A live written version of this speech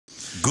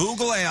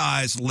Google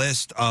AI's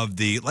list of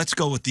let's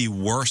go with the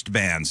worst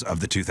bands of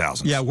the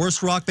 2000s. Yeah,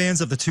 worst rock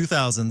bands of the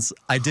 2000s.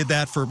 I did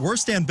that for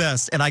worst and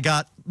best, and I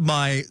got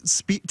my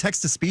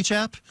text-to-speech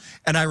app,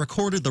 and I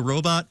recorded the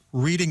robot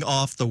reading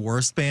off the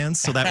worst bands,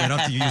 so that way I don't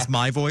have to use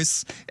my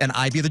voice, and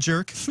I be the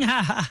jerk.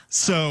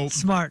 So,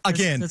 smart.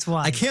 Again, that's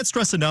why. I can't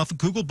stress enough,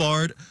 Google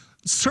Bard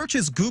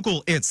searches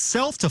Google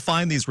itself to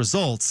find these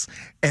results,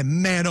 and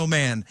man, oh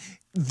man,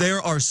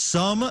 there are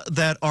some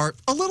that are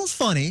a little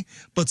funny,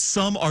 but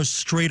some are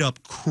straight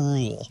up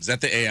cruel. Is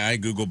that the AI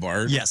Google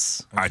Bard?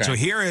 Yes. All right, so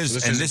here is...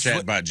 So this is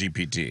chatbot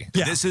GPT.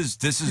 Yeah. This is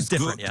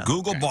different,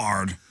 Google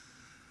Bard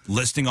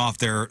listing off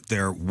their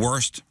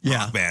worst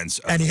rock bands.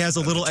 And he has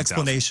a little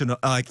explanation,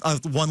 a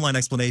one-line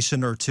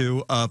explanation or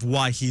two of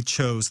why he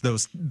chose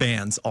those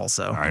bands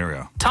also. All right, here we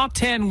go. Top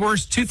 10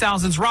 worst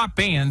 2000s rock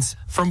bands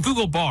from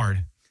Google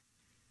Bard.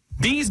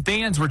 These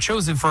bands were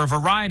chosen for a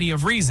variety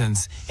of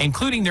reasons,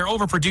 including their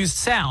overproduced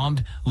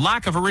sound,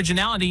 lack of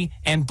originality,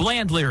 and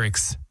bland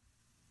lyrics.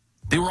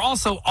 They were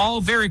also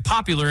all very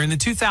popular in the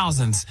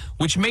 2000s,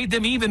 which made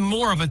them even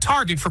more of a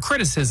target for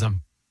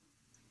criticism.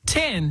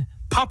 10.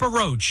 Papa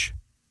Roach.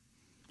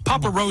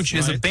 Papa Roach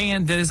is a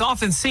band that is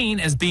often seen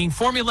as being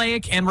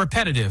formulaic and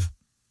repetitive.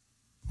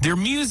 Their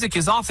music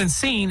is often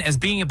seen as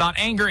being about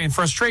anger and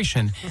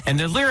frustration, and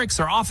their lyrics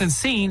are often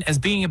seen as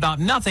being about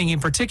nothing in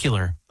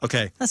particular.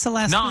 Okay. That's the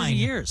last 30 9.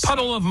 years.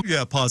 Puddle of...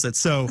 Yeah, pause it.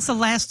 So That's the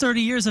last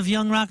 30 years of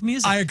young rock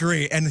music. I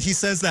agree. And he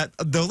says that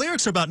the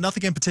lyrics are about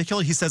nothing in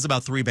particular. He says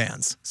about 3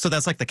 bands. So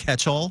that's like the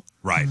catch-all.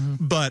 Right.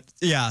 But,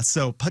 yeah,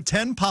 so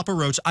 10 Papa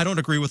Roach, I don't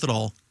agree with it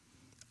all.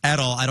 At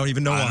all. I don't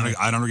even know why.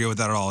 I don't agree with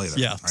that at all either.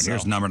 Yeah. All right,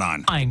 here's number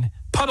 9. 9.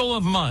 Puddle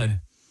of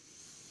Mud.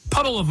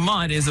 Puddle of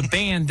Mud is a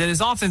band that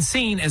is often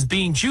seen as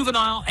being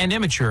juvenile and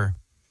immature.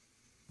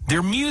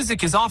 Their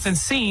music is often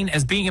seen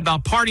as being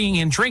about partying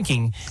and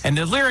drinking, and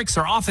their lyrics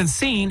are often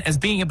seen as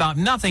being about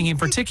nothing in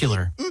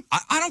particular.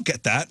 I don't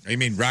get that. You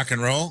mean rock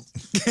and roll?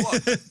 Well,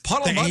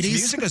 Puddle of Mud's 80s?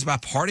 music is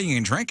about partying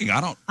and drinking.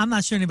 I'm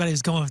not sure anybody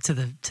was going to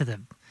the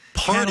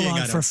Partying, catalog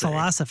I for don't say.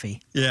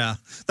 philosophy. Yeah,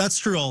 that's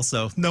true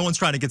also. No one's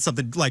trying to get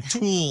something like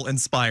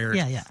Tool-inspired.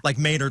 Yeah. Like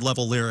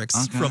Maynard-level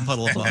lyrics from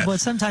Puddle of Mud. What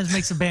sometimes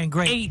makes a band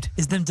great 8.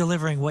 is them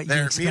delivering what you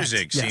Their expect.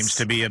 music seems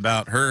to be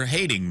about her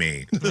hating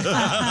me. All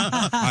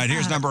right,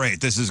 here's number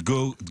 8. This is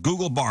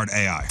Google Bard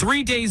AI.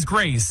 3 Days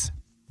Grace.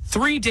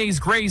 3 Days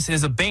Grace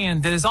is a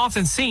band that is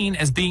often seen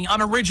as being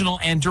unoriginal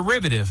and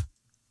derivative.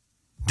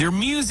 Their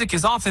music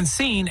is often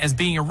seen as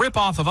being a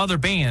ripoff of other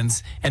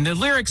bands, and their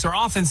lyrics are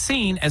often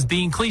seen as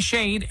being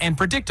cliched and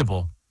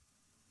predictable.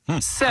 I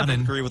don't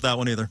 7. agree with that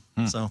one either.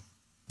 So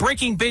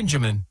Breaking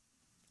Benjamin.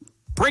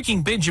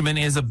 Breaking Benjamin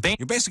is a band...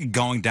 You're basically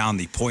going down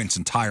the Point's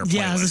entire playlist.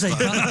 Yeah, I was going to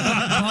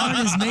say, Bard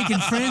is making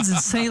friends in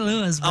St.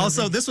 Louis. Baby.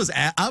 also, this was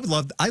I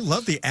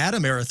love the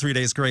Adam era 3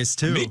 Days Grace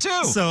too. Me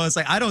too. So it's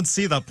like I don't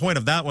see the point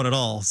of that one at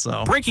all.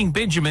 So Breaking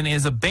Benjamin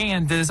is a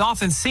band that is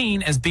often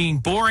seen as being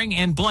boring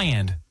and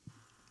bland.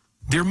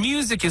 Their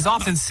music is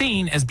often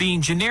seen as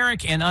being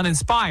generic and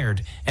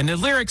uninspired, and their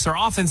lyrics are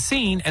often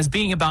seen as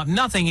being about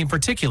nothing in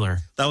particular.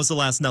 that was the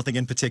last nothing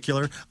in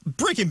particular.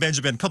 Breaking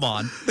Benjamin, come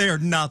on, they are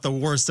not the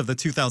worst of the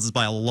 2000s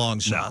by a long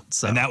shot.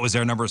 So And that was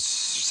their number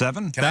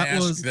 7? Can I That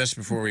ask was- this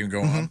before we even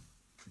go on?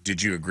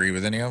 Did you agree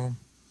with any of them?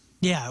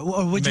 Yeah,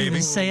 or would you Maybe.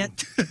 even say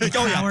it? oh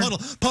yeah, Howard?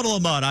 Puddle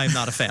of Mud. I am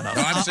not a fan of.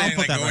 No, I'm I'll saying put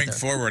like that right going there.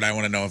 forward, I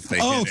want to know if they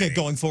Oh, did okay, any.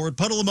 going forward,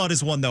 Puddle of Mud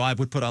is one though I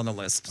would put on the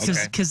list. Okay.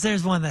 Because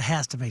there's one that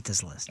has to make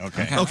this list.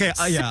 Okay. Okay,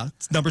 yeah,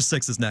 number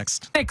 6 is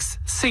next. 6.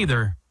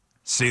 Seether.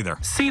 Seether.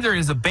 Seether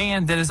is a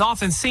band that is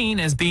often seen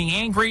as being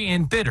angry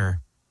and bitter.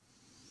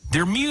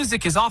 Their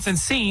music is often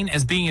seen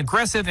as being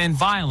aggressive and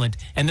violent,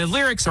 and their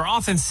lyrics are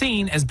often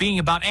seen as being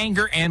about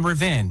anger and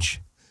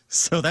revenge.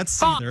 So that's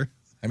Seether.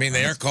 I mean,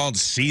 they are called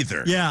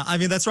Seether. Yeah, I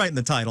mean that's right in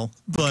the title,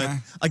 but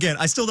again,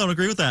 I still don't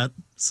agree with that.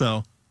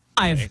 So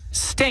 5.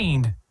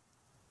 Stained.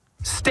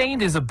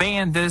 Stained is a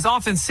band that is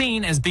often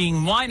seen as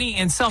being whiny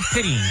and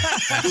self-pitying.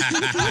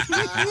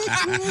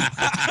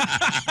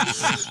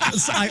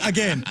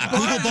 again,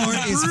 Google Bard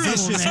is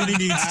vicious when he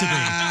needs to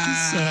be.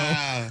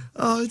 So,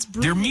 oh, it's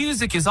brutal. Their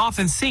music is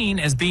often seen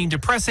as being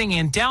depressing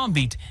and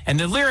downbeat, and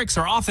their lyrics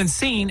are often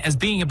seen as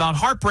being about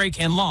heartbreak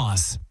and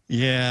loss.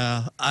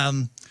 Yeah,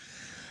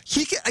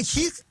 he.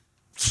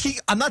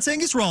 I'm not saying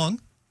he's wrong.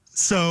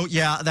 So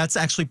yeah, that's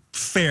actually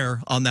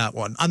fair on that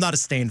one. I'm not a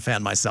Stain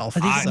fan myself. I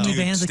think some new Dude,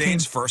 bands that came.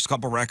 Stain's first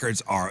couple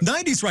records are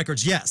 90s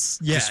records, yes,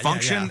 yeah.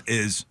 Dysfunction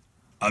is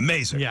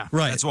amazing. Yeah.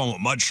 Right. That's the one with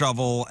Mud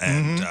Shovel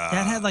and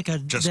That had like a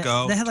Just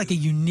Go. That had like a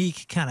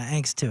unique kind of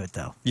angst to it,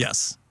 though.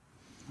 Yes.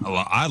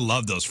 I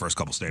love those first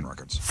couple Stain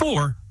records.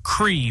 4.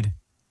 Creed.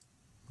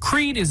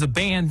 Creed is a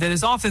band that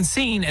is often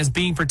seen as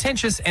being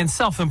pretentious and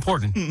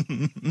self-important.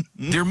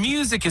 Their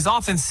music is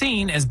often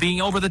seen as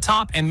being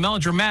over-the-top and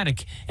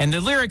melodramatic, and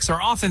their lyrics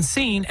are often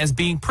seen as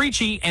being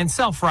preachy and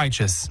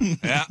self-righteous.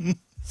 Yeah.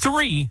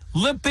 3.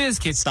 Limp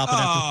Bizkit. Stop it.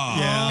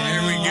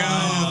 There we go.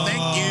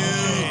 Thank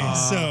you.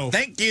 So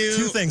Thank you.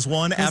 2 things.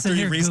 One, after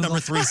here, you reach Google. number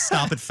 3,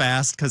 stop it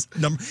fast, because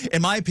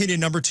in my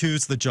opinion, number 2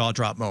 is the jaw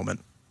drop moment.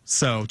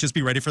 So just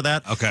be ready for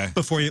that. Okay.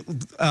 Before you,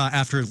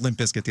 after Limp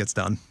Bizkit gets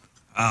done.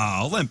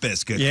 Oh, Limp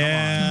Bizkit.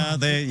 Yeah,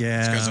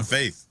 It's because of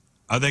faith.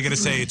 Are they going to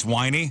say it's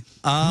whiny?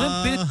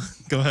 Limp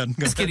Go ahead.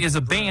 Bizkit is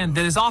a band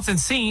that is often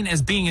seen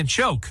as being a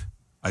joke.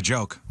 A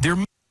joke. Their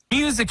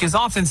music is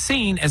often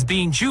seen as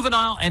being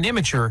juvenile and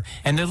immature,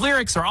 and the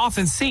lyrics are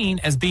often seen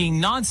as being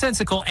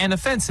nonsensical and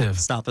offensive.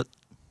 Stop it.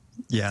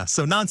 Yeah,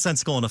 so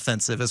nonsensical and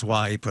offensive is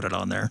why he put it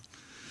on there.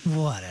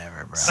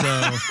 Whatever, bro. So,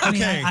 I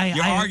mean, okay.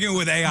 You're arguing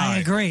with AI. I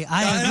agree.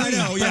 I agree.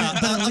 I know, yeah.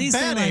 But at least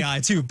bad they, AI,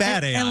 too.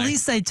 Bad AI. At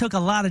least they took a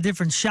lot of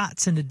different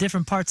shots into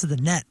different parts of the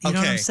net. You know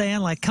what I'm Okay.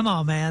 saying? Like, come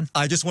on, man.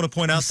 I just want to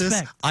point out this.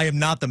 Respect. I am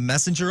not the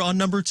messenger on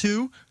number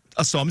 2.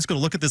 So I'm just going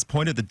to look at this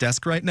point at the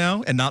desk right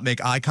now and not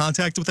make eye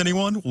contact with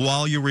anyone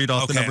while you read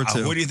off the number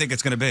 2. What do you think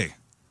it's going to be?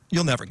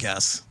 You'll never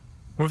guess.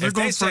 If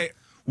they say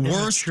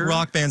Worst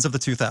rock bands of the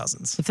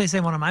 2000s. If they say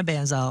one of my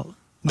bands, No,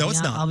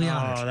 it's not. I'll be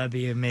honored. Oh, that'd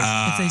be amazing.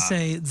 If they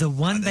say the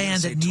one they gonna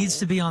band say that needs Tool?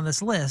 to be on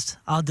this list,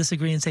 I'll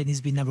disagree and say it needs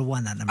to be number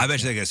 1, not number I 2. bet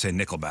you they're going to say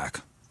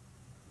Nickelback.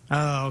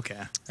 Oh, okay.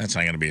 That's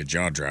not going to be a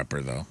jaw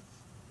dropper, though.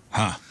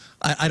 Huh.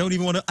 I don't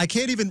even want to. I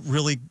can't even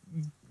really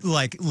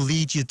like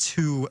lead you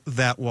to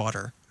that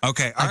water.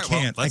 Okay. All I right,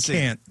 can't. Well, let's I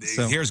can't. See.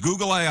 So- Here's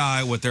Google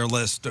AI with their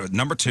list.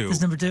 Number 2.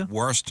 Is number 2?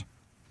 Worst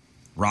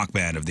rock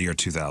band of the year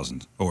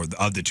 2000, or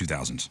of the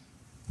 2000s.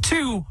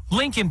 2,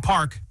 Linkin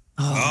Park.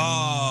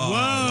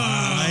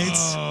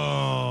 Yes.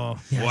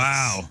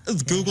 Wow.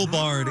 Google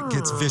Bard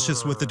gets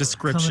vicious with the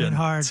description Coming in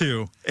hard.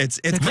 too. It's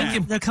They're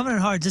bad. coming in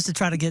hard just to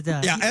try to get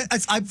that. Yeah,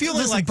 I feel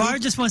Listen, like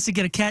Bard just wants to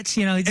get a catch.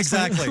 You know, he just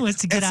exactly. wants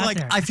to get It's out like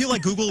there. I feel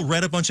like Google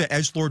read a bunch of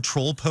edgelord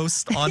troll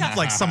posts on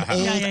like some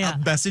old Yeah.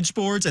 message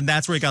boards, and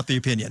that's where he got the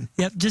opinion.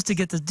 Yep, just to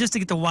get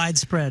the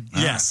widespread.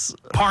 Yes.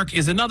 Park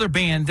is another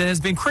band that has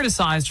been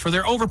criticized for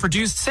their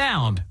overproduced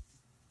sound.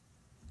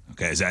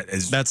 Okay,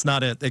 That's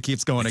not it. It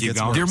keeps going. It Keep gets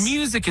going. worse. Their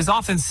music is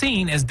often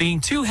seen as being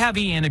too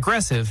heavy and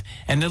aggressive,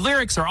 and the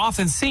lyrics are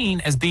often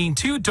seen as being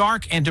too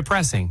dark and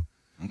depressing.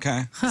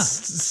 okay.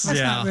 That's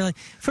yeah. not really.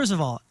 First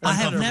of all, I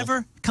have Uncomfortable.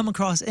 never come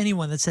across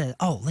anyone that said,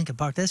 "Oh, Linkin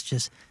Park, that's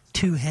just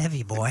too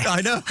heavy, boy."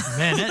 I know.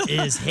 Man, that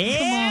is Come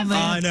on, man.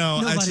 I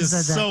know. Nobody It's just said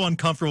that. so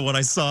uncomfortable when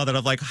I saw that.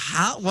 I'm like,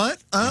 how? What?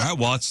 All right,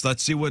 well,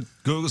 let's see what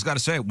Google's got to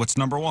say. What's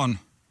number 1?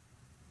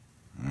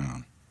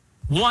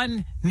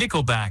 1,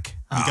 Nickelback.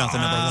 You got the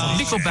number 1.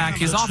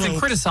 Nickelback is often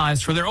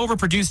criticized for their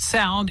overproduced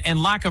sound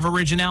and lack of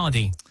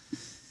originality.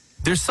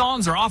 Their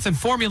songs are often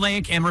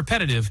formulaic and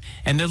repetitive,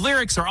 and the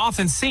lyrics are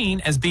often seen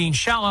as being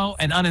shallow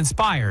and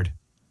uninspired.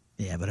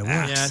 Yeah, but it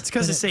works. Yeah, it's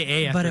because But they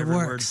say A after But it every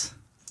works.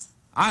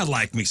 I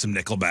like me some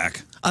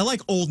Nickelback. I like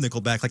old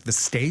Nickelback, like The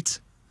State.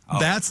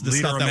 That's the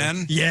Leader stuff of that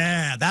Men?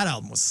 yeah, that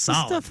album was This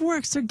solid. stuff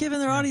works. They're giving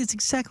their audience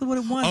exactly what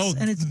it wants. Oh,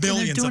 and it's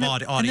millions and of they're doing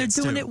it, audience,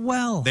 and they're doing too. it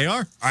well. They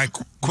are. All right,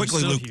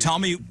 quickly, So Luke, huge. tell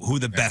me who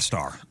the best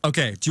are.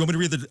 Okay. Do you want me to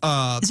read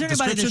the Is there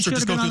anybody that descriptions or should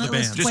just have go been on through that the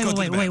list? band? Just go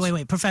through the bands.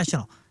 Wait.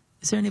 Professional.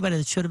 Is there anybody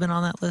that should have been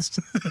on that list?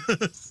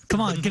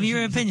 Come on, give me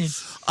your opinion.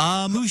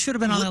 Who should have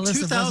been on that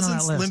list? That wasn't on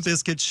that 2000s list? Limp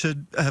Bizkit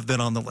should have been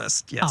on the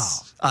list.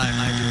 Yes. Oh.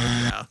 I do.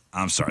 Yeah.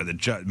 I'm sorry,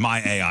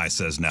 my AI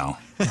says no.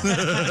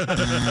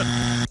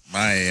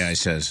 My AI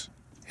says,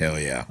 hell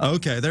yeah.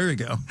 Okay, there you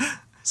go.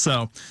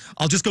 So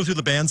I'll just go through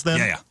the bands then.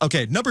 Yeah.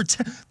 Okay, number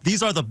 10.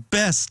 These are the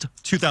best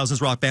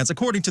 2000s rock bands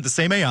according to the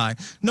same AI.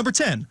 Number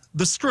 10,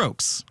 The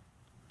Strokes.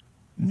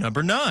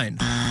 Number 9.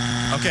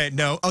 Okay,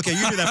 no. Okay,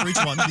 you do that for each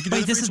one. You can do Wait, that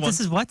for this each one.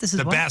 is what? This is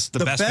The what? best, the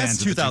the best,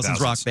 best bands of the 2000s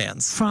rock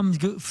bands.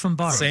 From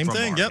Bard. Same From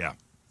thing. Bard, Yep. Yeah.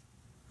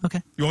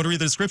 Okay. You want to read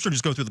the description or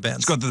just go through the bands?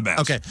 Let's go through the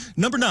bands. Okay,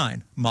 number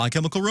 9, My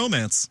Chemical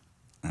Romance.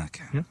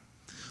 Okay.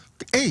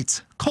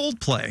 8,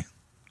 Coldplay.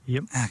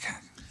 Yep. Okay.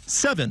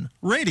 7,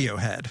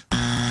 Radiohead.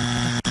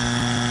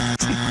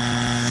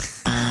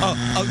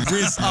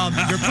 Riz,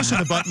 you're pushing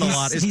the button a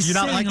lot. Do He's you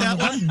not like sitting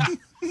that on the one? button.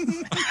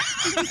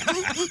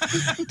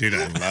 Dude,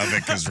 I love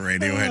it because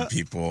Radiohead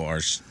people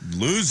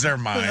lose their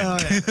mind.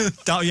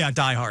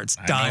 Diehards.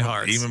 I know,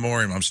 Diehards. Even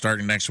more. I'm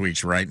starting next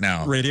week's right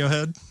now.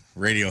 Radiohead.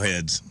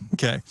 Radioheads.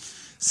 Okay.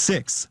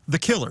 6, The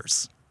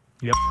Killers.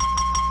 Yep.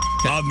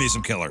 Love me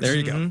some Killers. There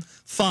you go.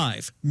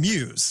 5,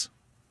 Muse.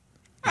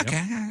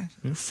 Okay.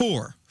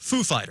 4,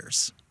 Foo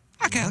Fighters.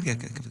 Okay.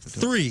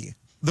 3,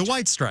 The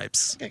White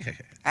Stripes.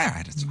 All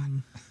right, it's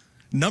fine.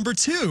 Number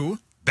 2,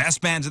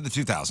 Best bands of the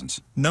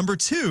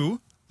 2000s.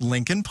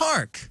 Linkin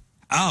Park.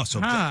 Oh, so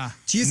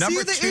Do you see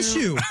Number the 2.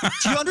 issue?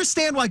 Do you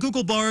understand why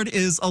Google Bard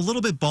is a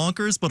little bit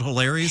bonkers but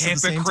hilarious at the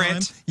same time?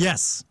 Hypocrite.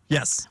 Yes.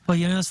 Yes. Well,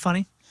 you know what's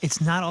funny? It's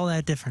not all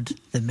that different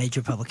than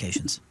major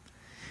publications.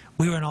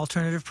 We were an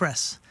alternative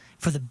press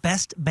for the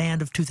best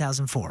band of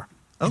 2004.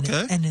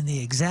 Okay. And in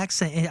the exact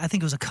same, I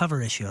think it was a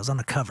cover issue. I was on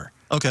the cover.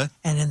 Okay.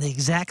 And in the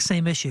exact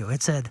same issue,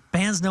 it said,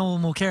 bands no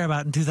one will care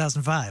about in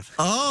 2005.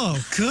 Oh,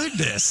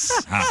 goodness.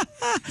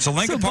 So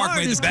Linkin Park Bard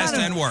made is the best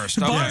kinda- and worst.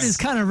 Bard Okay. is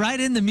kind of right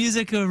in the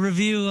music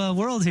review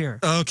world here.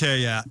 Okay,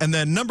 yeah. And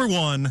then number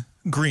 1,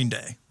 Green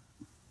Day.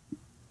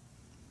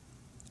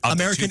 Of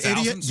the American 2000s?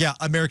 Idiot. Yeah,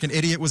 American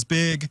Idiot was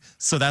big,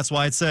 so that's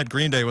why it said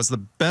Green Day was the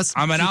best.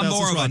 I mean, I'm 2000s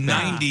more of a rock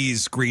band.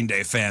 90s Green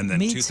Day fan than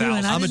Me 2000s. too,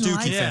 and I'm a didn't Dookie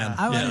like fan.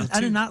 it.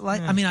 I did not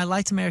like. I mean, I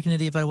liked American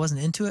Idiot, but I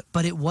wasn't into it.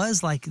 But it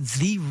was like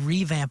the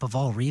revamp of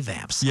all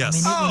revamps.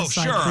 Yes. I mean, it Oh, was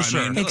sure. like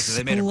I mean, look,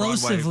 they made a Broadway.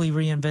 explosively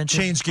reinvented.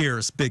 Change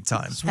gears, big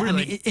time. I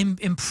mean,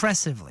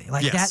 impressively.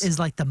 Like Yes. that is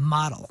like the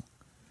model.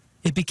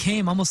 It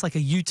became almost like a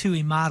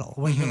U2 model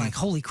where you're like,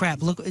 holy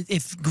crap, look,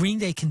 if Green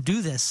Day can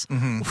do this,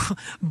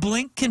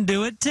 Blink can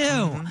do it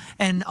too.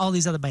 And all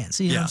these other bands.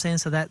 You know what I'm saying?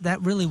 So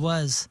that really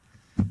was,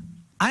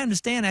 I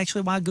understand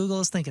actually why Google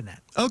is thinking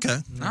that. Okay.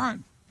 All right.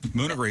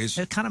 Moon agrees.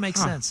 It kind of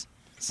makes sense.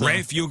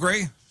 Rafe, you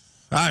agree?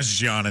 I was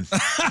just yawning.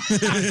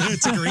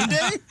 To Green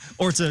Day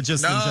or to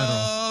just in general?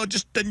 No,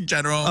 just in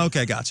general.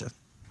 Okay, gotcha.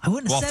 I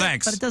wouldn't have Well, said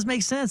thanks. it, but it does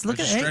make sense. Look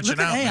at Just stretch look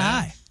it at out,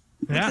 AI. man.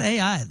 Look at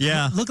AI.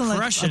 Yeah. Looking like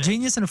Crushing a it.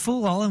 genius and a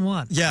fool all in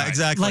one. Yeah,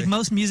 exactly. Like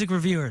most music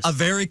reviewers. A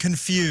very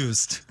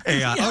confused AI.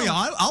 Yeah. Oh yeah,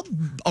 I'll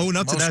own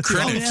up to Most that too.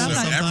 critics of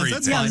Sometimes. everything.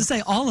 That's Yeah, I fine. was going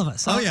to say all of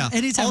us. Oh yeah.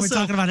 Anytime also, we're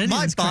talking about anything.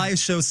 my it's correct. bias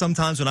shows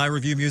sometimes when I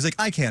review music,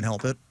 I can't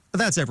help it. But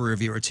that's every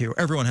reviewer too.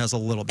 Everyone has a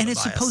little bit And of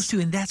it's bias. supposed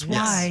to, and that's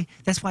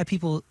why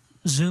people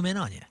zoom in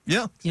on you.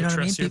 Yeah. You know what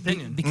I mean? trust your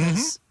opinion.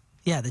 Because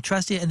yeah, they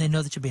trust you and they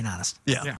know that you're being honest. Yeah. Yeah.